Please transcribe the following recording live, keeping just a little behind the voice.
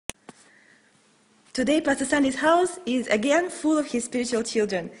Today, Pastor Sandy's house is again full of his spiritual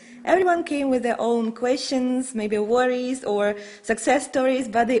children. Everyone came with their own questions, maybe worries or success stories,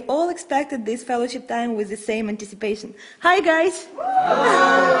 but they all expected this fellowship time with the same anticipation. Hi, guys!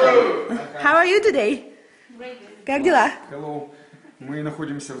 How are you today? Как дела? Hello. Мы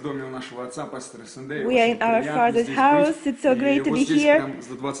находимся в доме у нашего отца, пастора Сандея. We are in our father's house. It's so great to be here. Прям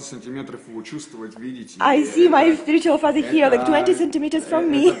за 20 сантиметров его чувствовать, видеть. I see my spiritual father here, like 20 centimeters from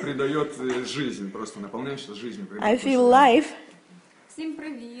me. Это придает жизнь, просто наполняешься жизнью. I feel life. Всім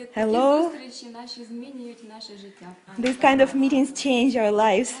привіт! Hello. Такі зустрічі наші змінюють наше життя. These kind of meetings change our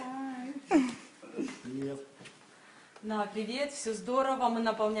lives. Да, привет, все здорово, мы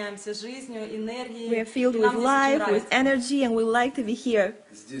наполняемся жизнью, энергией. We are filled with life, with energy, and we like to be here.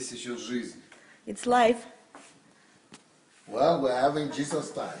 Здесь еще жизнь. It's life. Well, we're having Jesus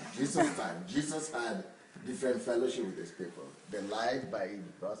time. Jesus time. Jesus had different fellowship with his people. They lied by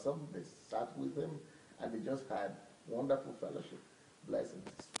blossom, they sat with him, and they just had wonderful fellowship. Blessings.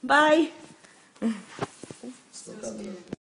 Bye.